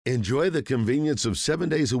Enjoy the convenience of 7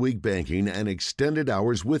 days a week banking and extended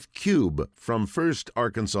hours with Cube from First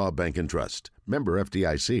Arkansas Bank and Trust. Member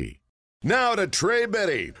FDIC. Now to Trey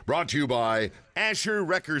Biddy, brought to you by Asher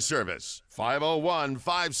Wrecker Service,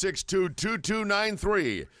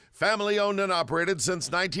 501-562-2293. Family owned and operated since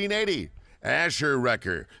 1980. Asher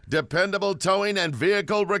Wrecker, dependable towing and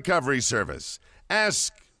vehicle recovery service.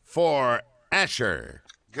 Ask for Asher.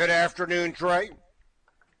 Good afternoon, Trey.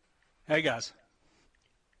 Hey, guys.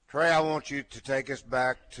 Trey, I want you to take us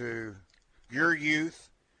back to your youth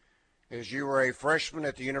as you were a freshman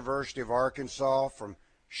at the University of Arkansas from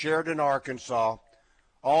Sheridan, Arkansas,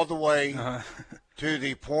 all the way to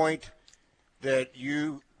the point that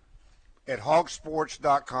you at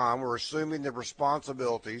hogsports.com were assuming the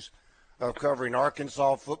responsibilities of covering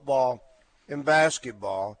Arkansas football and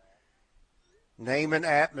basketball. Name an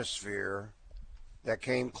atmosphere that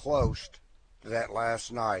came close to that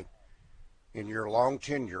last night in your long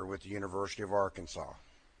tenure with the University of Arkansas.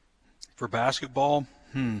 For basketball?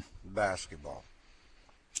 Basketball.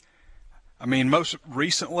 I mean, most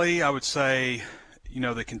recently, I would say,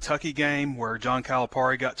 the Kentucky game where John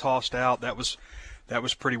Calipari got tossed out. That was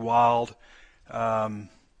pretty wild. I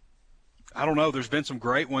don't know. There's been some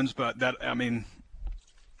great ones, but that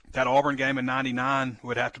Auburn game in '99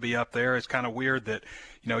 would have to be up there. It's kind of weird that,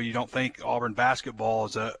 you don't think Auburn basketball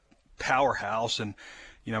is a powerhouse, and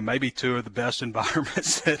maybe two of the best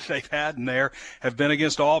environments that they've had in there have been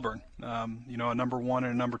against Auburn. A number one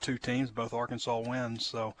and a number two teams, both Arkansas wins.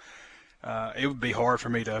 So it would be hard for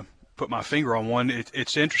me to put my finger on one.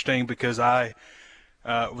 It's interesting because I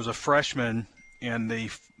was a freshman in the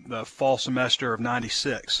fall semester of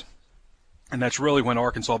 '96, and that's really when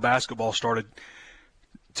Arkansas basketball started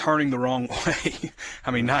turning the wrong way.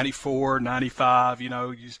 I mean, '94, '95, you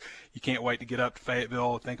can't wait to get up to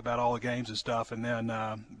Fayetteville, think about all the games and stuff, and then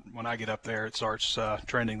when I get up there, it starts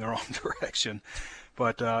trending the wrong direction.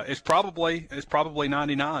 But it's probably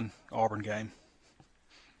 '99 Auburn game.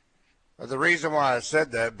 The reason why I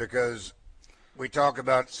said that, because we talk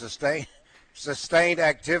about sustained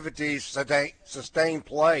activities, sustained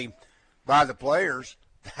play by the players.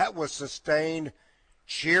 That was sustained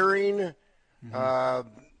cheering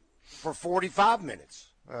for 45 minutes.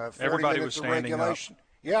 40 everybody minutes was of standing regulation. up.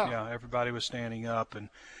 Yeah, everybody was standing up, and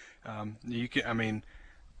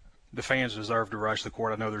the fans deserve to rush the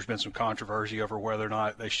court. I know there's been some controversy over whether or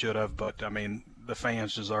not they should have, but the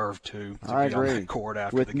fans deserve to be on that court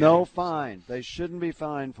after the game. With no fine. They shouldn't be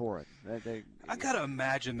fined for it. I got to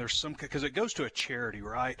imagine there's some – because it goes to a charity,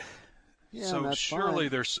 right? Yeah, so that's surely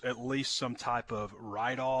fine. There's at least some type of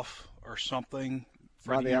write-off or something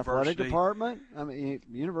for By the athletic university. department?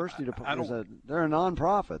 University department, they're a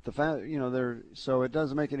nonprofit. So it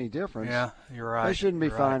doesn't make any difference. Yeah, you're right. They shouldn't be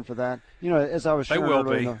fined for that. As I was They sharing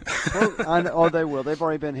will earlier, be. they will. They've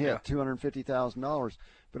already been hit, Yeah. $250,000.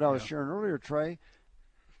 But I was sharing earlier, Trey,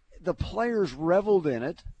 the players reveled in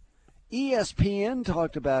it. ESPN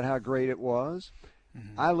talked about how great it was.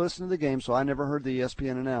 Mm-hmm. I listened to the game, so I never heard the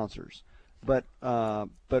ESPN announcers. But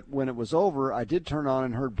when it was over, I did turn on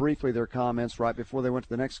and heard briefly their comments right before they went to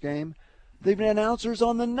the next game. The announcers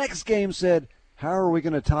on the next game said, how are we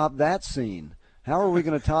going to top that scene? How are we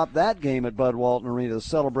going to top that game at Bud Walton Arena, the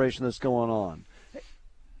celebration that's going on?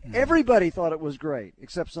 Mm-hmm. Everybody thought it was great,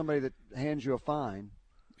 except somebody that hands you a fine.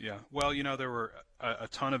 Yeah. Well, there were a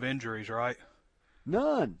ton of injuries, right?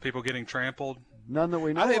 None. People getting trampled. None that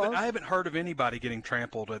we know of. I haven't heard of anybody getting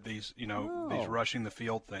trampled at these, these rushing the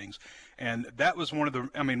field things. And that was one of the,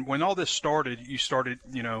 when all this started, you started,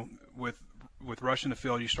 with rushing the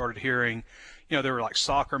field, you started hearing, there were like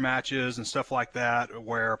soccer matches and stuff like that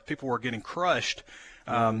where people were getting crushed,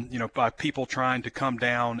 by people trying to come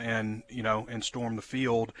down and, and storm the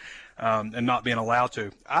field and not being allowed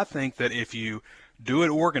to. I think that if you do it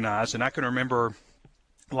organized, and I can remember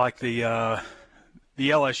like the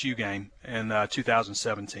LSU game in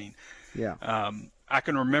 2017. Yeah. I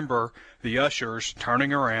can remember the ushers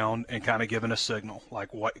turning around and kind of giving a signal, like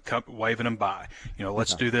waving them by.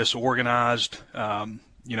 Let's do this organized.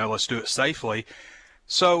 Let's do it safely.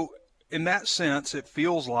 So in that sense, it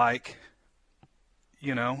feels like,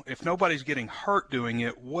 if nobody's getting hurt doing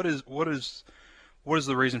it, what is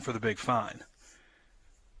the reason for the big fine?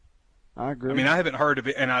 I agree. I haven't heard of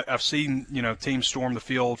it, and I've seen, teams storm the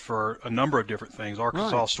field for a number of different things.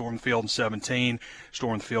 Arkansas stormed the field in 2017,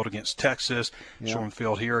 stormed the field against Texas, stormed the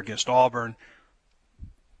field here against Auburn.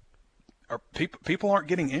 People aren't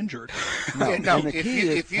getting injured. No, if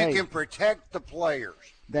you can protect the players.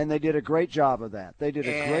 Then they did a great job of that. They did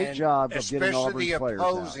a great job of getting Auburn's players out. Especially the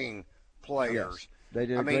opposing players. Yes, they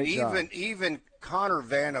did a great job. Even Connor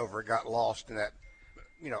Vanover got lost in that,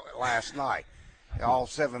 last night. all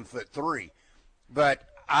 7'3". But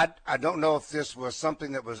I don't know if this was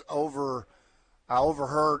something that was I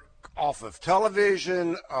overheard off of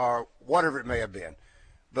television or whatever it may have been.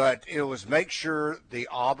 But it was make sure the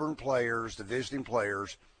Auburn players, the visiting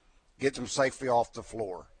players, get them safely off the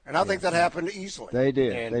floor. And I think that happened easily. They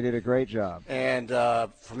did. They did a great job. And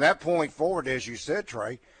from that point forward, as you said,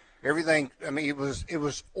 Trey, everything, I mean, it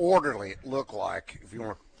was orderly, it looked like, if you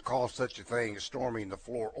want to call such a thing as storming the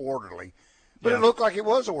floor orderly. But it looked like it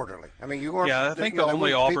was orderly. I mean, you weren't. Yeah, I think the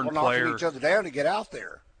only Auburn player knocking each other down to get out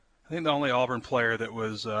there. I think the only Auburn player that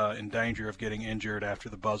was in danger of getting injured after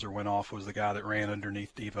the buzzer went off was the guy that ran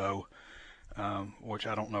underneath Devo, which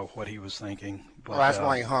I don't know what he was thinking. But, well, that's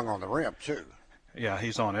why he hung on the rim too. Yeah,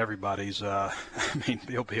 he's on everybody's. I mean,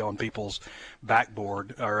 he'll be on people's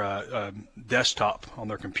backboard or desktop on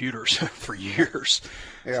their computers for years.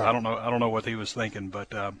 Yeah. So I don't know what he was thinking,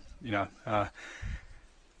 but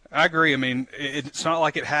I agree. I mean, it's not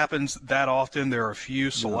like it happens that often. There are a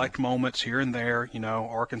few select moments here and there.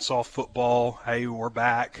 Arkansas football. Hey, we're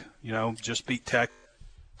back. Just beat Texas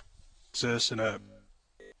in a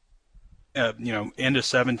end of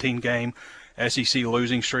 17 game SEC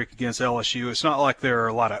losing streak against LSU. It's not like there are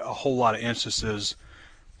a whole lot of instances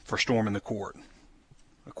for storming the court.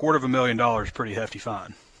 $250,000 is pretty hefty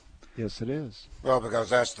fine. Yes, it is. Well, because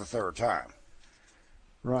that's the third time.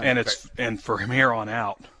 Right. And from here on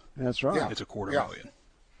out. That's right. It's $250,000.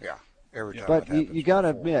 Yeah. Every time. But you got to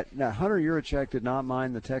admit, now Hunter Yurachek did not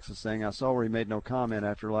mind the Texas thing. I saw where he made no comment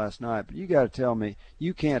after last night. But you got to tell me,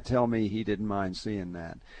 you can't tell me he didn't mind seeing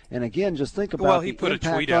that. And again, just think about he the put a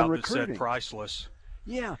impact tweet on out recruiting. that said priceless.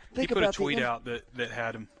 Yeah, he put a tweet out that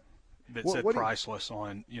had him that said priceless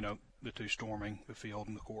on the two storming the field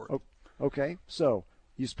and the court. Oh, okay, so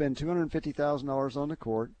you spend $250,000 on the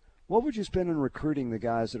court. What would you spend in recruiting the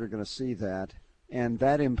guys that are going to see that? And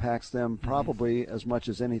that impacts them probably as much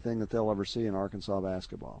as anything that they'll ever see in Arkansas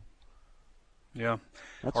basketball. Yeah.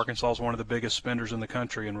 Arkansas is one of the biggest spenders in the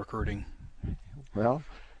country in recruiting. Well,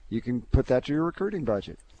 you can put that to your recruiting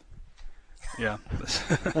budget. Yeah.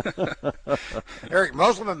 Eric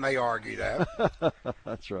Musselman may argue that.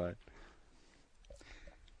 That's right.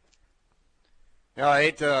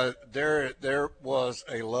 No, there was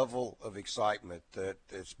a level of excitement that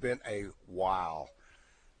it's been a while.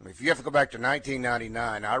 I mean, if you have to go back to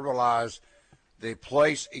 1999, I realize the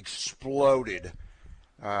place exploded.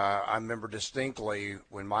 I remember distinctly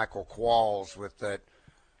when Michael Qualls with that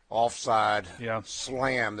offside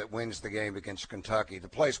slam that wins the game against Kentucky. The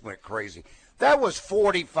place went crazy. That was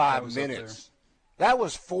 45 minutes. That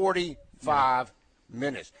was 45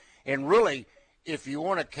 minutes. And really, if you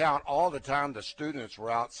want to count all the time the students were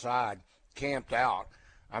outside, camped out,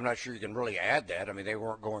 I'm not sure you can really add that. I mean, they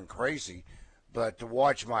weren't going crazy. But to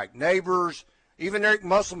watch Mike Neighbors, even Eric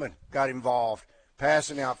Musselman got involved,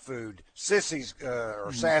 passing out food. Sassy's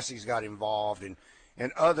got involved, and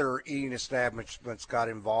other eating establishments got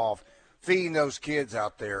involved, feeding those kids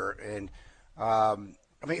out there. And I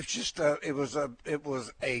mean, it's just it was a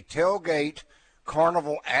tailgate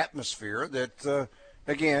carnival atmosphere that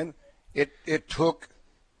again it took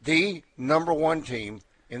the number one team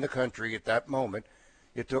in the country at that moment.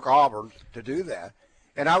 It took Auburn to do that.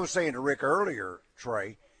 And I was saying to Rick earlier,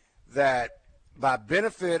 Trey, that by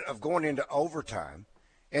benefit of going into overtime,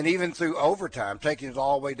 and even through overtime, taking it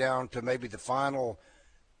all the way down to maybe the final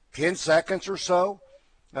 10 seconds or so,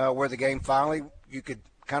 where the game finally, you could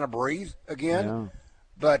kind of breathe again. Yeah.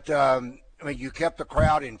 But, I mean, you kept the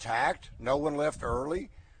crowd intact. No one left early.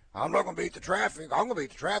 I'm not going to beat the traffic. I'm going to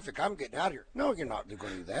beat the traffic. I'm getting out of here. No, you're not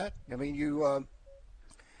going to do that. I mean, you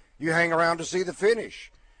hang around to see the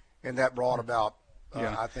finish. And that brought about,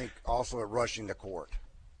 I think, also a rushing the court.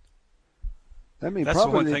 I mean, that's the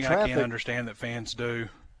one thing I can't understand that fans do.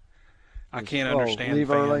 I can't understand fans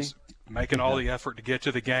early. Making all the effort to get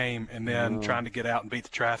to the game and then trying to get out and beat the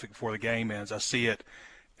traffic before the game ends. I see it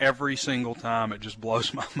every single time. It just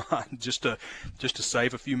blows my mind. Just to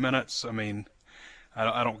save a few minutes. I mean,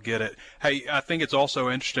 I don't get it. Hey, I think it's also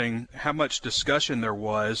interesting how much discussion there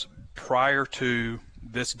was prior to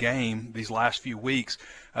this game, these last few weeks,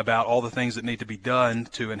 about all the things that need to be done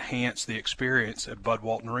to enhance the experience at Bud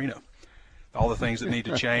Walton Arena. All the things that need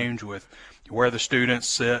to change with where the students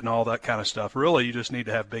sit and all that kind of stuff. Really, you just need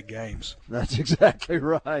to have big games. That's exactly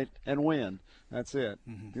right. And win. That's it.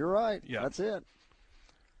 Mm-hmm. You're right. Yeah. That's it.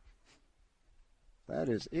 That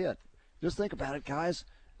is it. Just think about it, guys.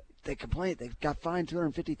 They complain. They got fined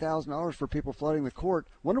 $250,000 for people flooding the court.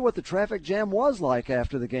 Wonder what the traffic jam was like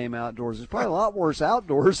after the game outdoors. It's probably a lot worse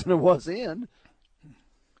outdoors than it was in.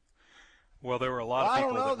 Well, there were a lot Well, of I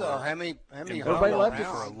people don't know, that though. were How many Everybody left hung it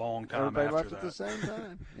for a around? long time Everybody after left that. at the same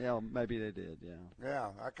time. Yeah, maybe they did. Yeah. Yeah,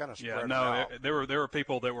 I kind of spread Yeah, it no, out. there were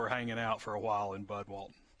people that were hanging out for a while in Bud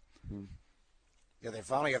Walton. Yeah, they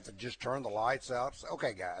finally have to just turn the lights out. Say,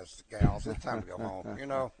 okay, guys, gals, it's time to go home. You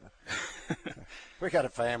know, we got a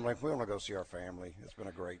family. We want to go see our family. It's been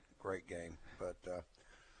a great game. But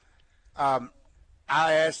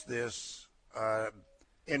I asked this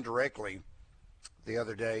indirectly the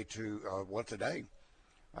other day to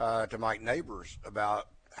Mike Neighbors about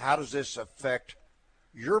how does this affect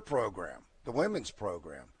your program, the women's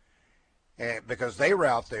program, and because they were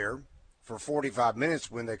out there for 45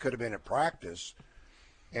 minutes when they could have been at practice.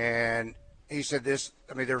 And he said this,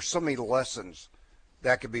 I mean, there's so many lessons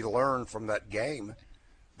that could be learned from that game.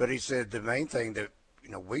 But he said the main thing that,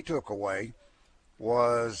 we took away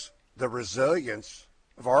was the resilience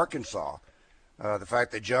of Arkansas. The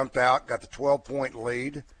fact they jumped out, got the 12-point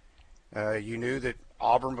lead. You knew that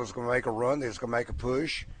Auburn was going to make a run. They was going to make a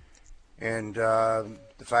push. And the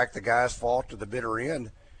fact the guys fought to the bitter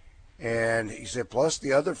end. And he said, plus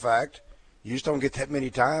the other fact, you just don't get that many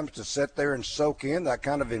times to sit there and soak in that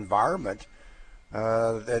kind of environment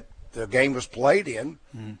that the game was played in,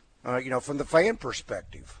 from the fan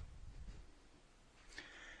perspective.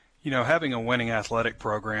 Having a winning athletic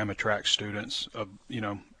program attracts students,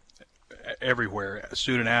 everywhere,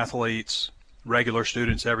 student athletes, regular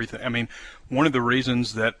students, everything. I mean, one of the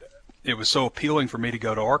reasons that it was so appealing for me to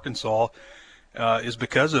go to Arkansas is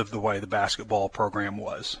because of the way the basketball program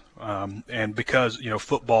was, and because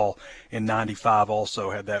football in '95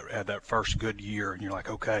 also had that first good year, and you're like,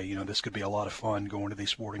 okay, this could be a lot of fun going to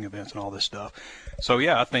these sporting events and all this stuff. So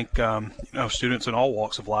yeah, I think students in all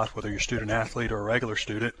walks of life, whether you're a student athlete or a regular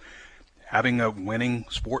student, having a winning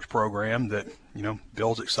sports program that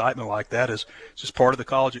builds excitement like that is just part of the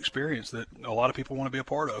college experience that a lot of people want to be a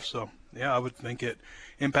part of. So yeah, I would think it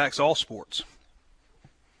impacts all sports.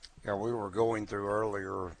 Yeah, we were going through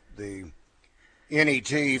earlier the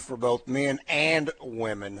NET for both men and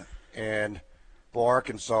women, and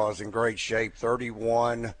Arkansas is in great shape.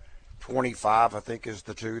 31-25, I think, is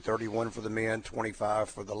the two. 31 for the men,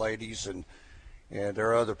 25 for the ladies, and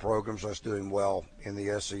there are other programs that's doing well in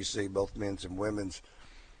the SEC, both men's and women's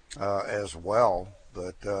as well.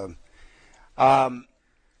 But all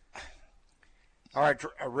right,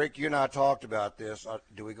 Rick, you and I talked about this.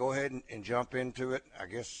 Do we go ahead and jump into it? I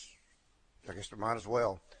guess we might as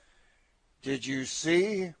well. Did you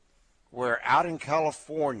see where out in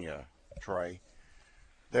California, Trey,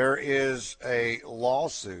 there is a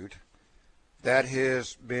lawsuit that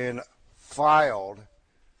has been filed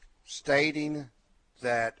stating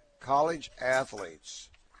that college athletes,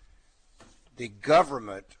 the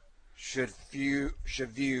government should view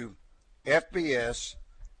FBS,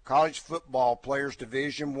 college football players,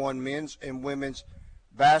 Division I men's and women's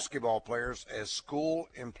basketball players as school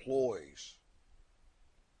employees.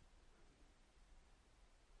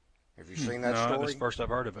 Have you seen that story? No, this is the first I've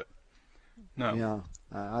heard of it. No. Yeah,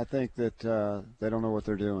 I think that they don't know what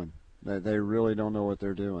they're doing. They really don't know what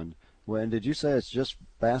they're doing. Well, and did you say it's just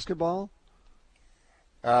basketball?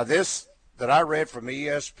 This that I read from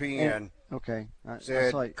ESPN okay.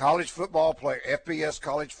 said college football player, FBS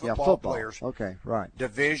college football players. Okay, right.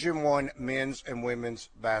 Division I men's and women's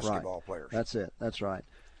basketball players. That's it. That's right.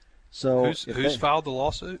 So who's filed the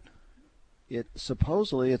lawsuit?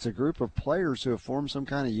 Supposedly it's a group of players who have formed some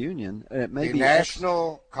kind of union. It may the be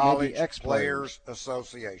National College Players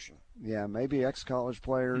Association. Yeah, maybe ex-college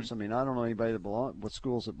players. I mean, I don't know anybody what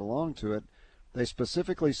schools that belong to it. They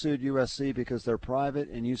specifically sued USC because they're private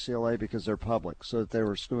and UCLA because they're public, so that they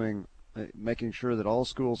were making sure that all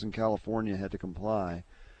schools in California had to comply.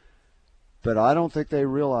 But I don't think they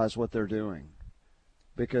realize what they're doing,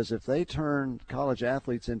 because if they turn college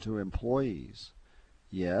athletes into employees,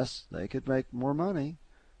 yes, they could make more money.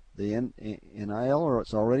 The NIL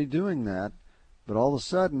it's already doing that, but all of a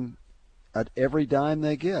sudden, at every dime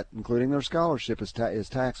they get, including their scholarship, is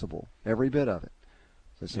taxable, every bit of it.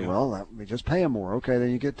 They say, well, we just pay them more. Okay,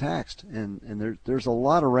 then you get taxed. And there's a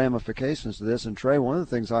lot of ramifications to this. And, Trey, one of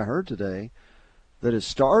the things I heard today that is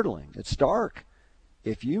startling, it's stark.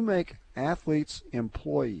 If you make athletes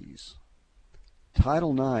employees,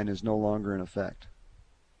 Title IX is no longer in effect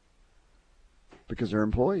because they're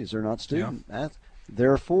employees. They're not student athletes.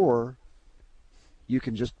 Therefore, you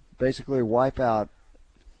can just basically wipe out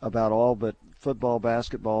about all but football,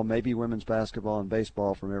 basketball, maybe women's basketball and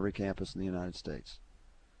baseball from every campus in the United States.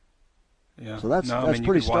 Yeah. So that's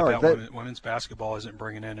pretty stark. Women's basketball isn't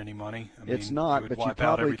bringing in any money. It's not, but you wipe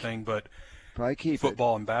probably out everything but probably keep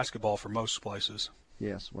football and basketball for most places.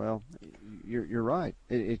 Yes, well, you're right.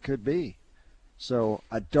 It could be. So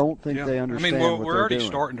I don't think they understand what they're doing. We're already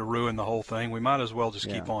starting to ruin the whole thing. We might as well just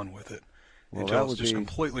keep on with it until it's just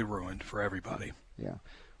completely ruined for everybody. Yeah.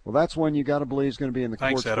 Well, that's one you got to believe is going to be in the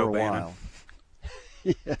courts for a while.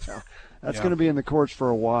 That's going to be in the courts for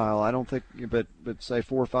a while. I don't think, but say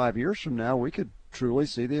 4 or 5 years from now, we could truly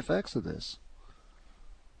see the effects of this.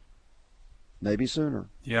 Maybe sooner.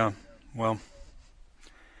 Yeah. Well.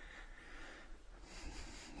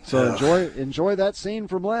 So enjoy that scene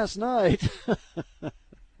from last night.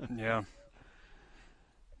 Yeah.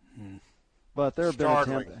 But there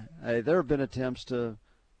have been attempts to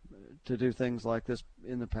do things like this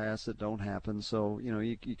in the past that don't happen. So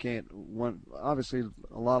you can't. Obviously,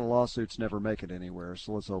 a lot of lawsuits never make it anywhere.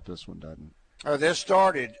 So let's hope this one doesn't. This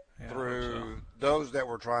started through those that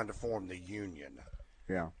were trying to form the union.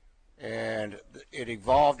 Yeah. And it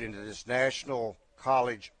evolved into this National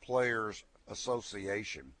College Players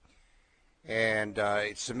Association. And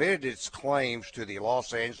it submitted its claims to the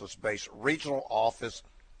Los Angeles-based regional office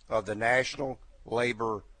of the National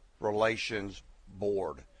Labor Relations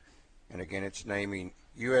Board. And again, it's naming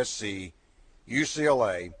USC,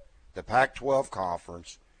 UCLA, the Pac-12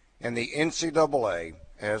 Conference, and the NCAA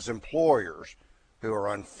as employers who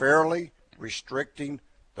are unfairly restricting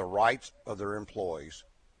the rights of their employees,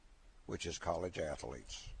 which is college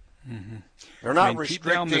athletes. Mm-hmm. They're not restricting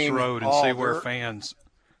keep down this road and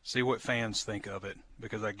see what fans think of it,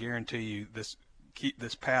 because I guarantee you this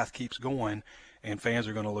path keeps going, and fans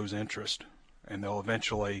are going to lose interest, and they'll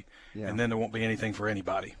eventually, and then there won't be anything for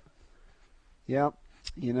anybody. Yeah,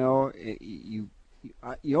 you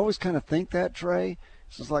always kind of think that, Trey.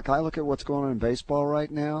 It's just like I look at what's going on in baseball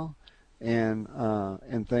right now, and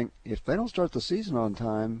think if they don't start the season on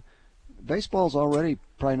time, baseball's already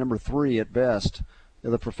probably number 3 at best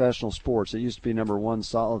of the professional sports. It used to be number 1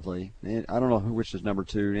 solidly. I don't know which is number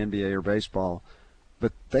 2, NBA or baseball,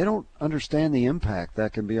 but they don't understand the impact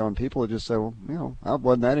that can be on people that just say, well, I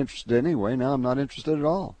wasn't that interested anyway. Now I'm not interested at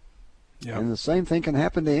all. Yeah. And the same thing can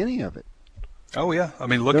happen to any of it. Oh yeah, I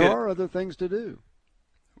mean, there are other things to do.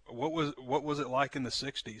 What was it like in the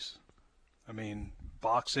 '60s? I mean,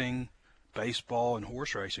 boxing, baseball, and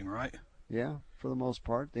horse racing, right? Yeah, for the most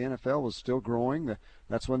part. The NFL was still growing.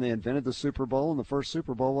 That's when they invented the Super Bowl, and the first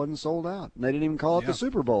Super Bowl wasn't sold out. And they didn't even call it the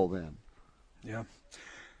Super Bowl then. Yeah.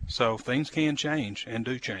 So things can change and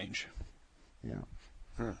do change.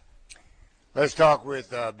 Yeah. Let's talk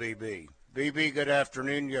with BB. BB, good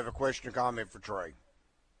afternoon. You have a question or comment for Trey?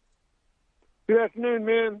 Good afternoon,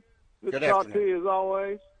 men. Good to talk to you as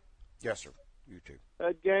always. Yes, sir. You too.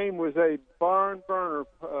 That game was a barn burner,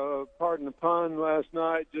 pardon the pun, last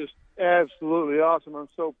night. Just absolutely awesome. I'm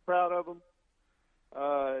so proud of them.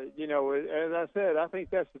 As I said, I think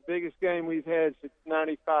that's the biggest game we've had since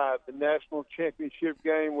 '95, the national championship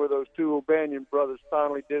game where those 2 O'Banion brothers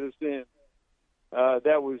finally did us in.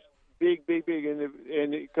 That was big.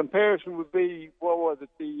 And the comparison would be, what was it,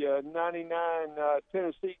 the 99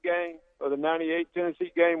 Tennessee game or the 98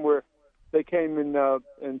 Tennessee game where they came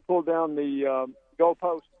and pulled down the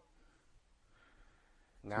goalpost?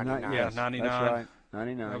 99. Yeah, 99. That's right.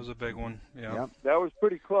 99. That was a big one. Yeah. Yep. That was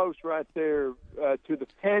pretty close right there to the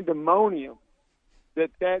pandemonium that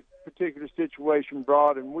particular situation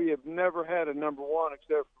brought, and we have never had a number 1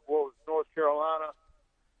 except for what was North Carolina.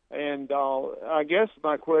 And I guess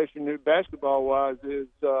my question, basketball-wise, is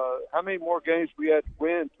how many more games we have to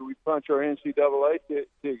win till we punch our NCAA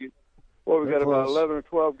ticket? Well, we got about 11 or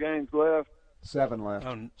 12 games left. 7 left.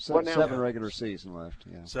 7 regular season left.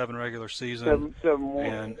 Yeah. 7 regular season. 7 more.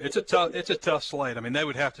 And it's a tough slate. I mean, they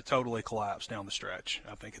would have to totally collapse down the stretch,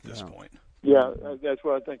 I think, at this point. Yeah, that's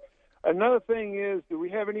what I think. Another thing is, do we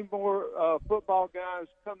have any more football guys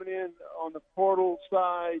coming in on the portal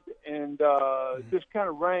side and just kind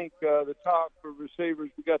of rank the top for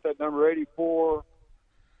receivers? We got that number 84,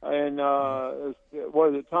 and what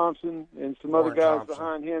is it, Thompson, and some other guys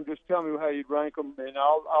behind him. Just tell me how you'd rank them, and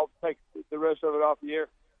I'll take the rest of it off the air.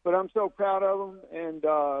 But I'm so proud of them. And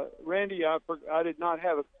Randy, I did not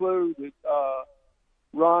have a clue that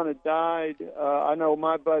Ron had died. I know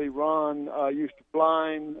my buddy Ron used to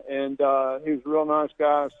blind, and he was a real nice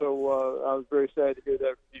guy, so I was very sad to hear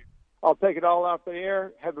that from you. I'll take it all off the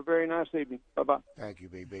air. Have a very nice evening. Bye-bye. Thank you,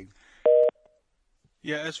 BB.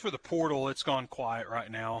 Yeah, as for the portal, it's gone quiet right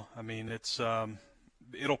now. I mean,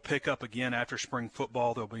 it'll pick up again after spring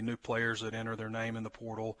football. There'll be new players that enter their name in the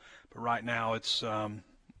portal, but right now it's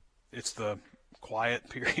the quiet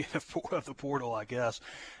period of the portal, I guess.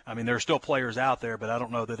 I mean, there are still players out there, but I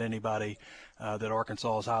don't know that anybody that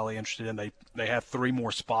Arkansas is highly interested in. They have 3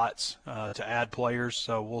 more spots to add players,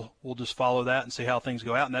 so we'll just follow that and see how things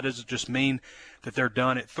go out. And that doesn't just mean that they're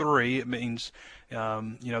done at 3. It means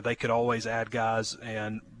They could always add guys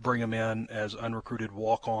and bring them in as unrecruited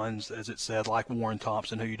walk-ons, as it said, like Warren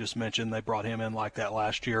Thompson, who you just mentioned. They brought him in like that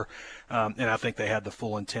last year. And I think they had the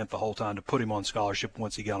full intent the whole time to put him on scholarship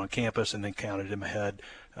once he got on campus and then counted him ahead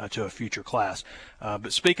to a future class.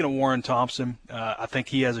 But speaking of Warren Thompson, I think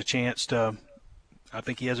he has a chance to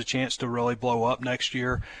really blow up next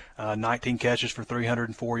year. 19 catches for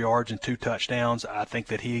 304 yards and 2 touchdowns. I think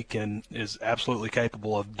that he is absolutely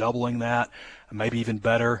capable of doubling that, maybe even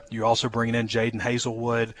better. You're also bringing in Jaden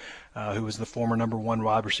Hazelwood, who was the former number 1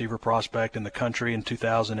 wide receiver prospect in the country in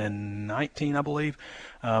 2019, I believe.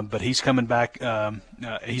 But he's coming back.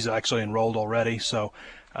 He's actually enrolled already. So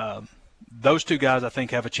those 2 guys, I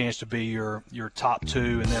think, have a chance to be your top 2.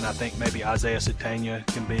 And then I think maybe Isaiah Satania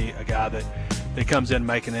can be a guy that comes in,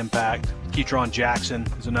 make an impact. Ketron Jackson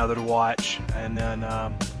is another to watch. And then,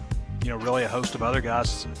 really a host of other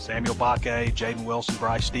guys, Samuel Bakke, Jaden Wilson,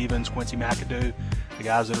 Bryce Stevens, Quincy McAdoo, the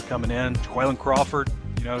guys that are coming in. Quaylen Crawford,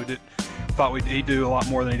 thought he'd do a lot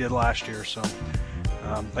more than he did last year. So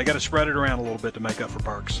they got to spread it around a little bit to make up for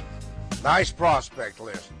Burks. Nice prospect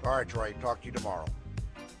list. All right, Trey, talk to you tomorrow.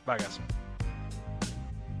 Bye, guys.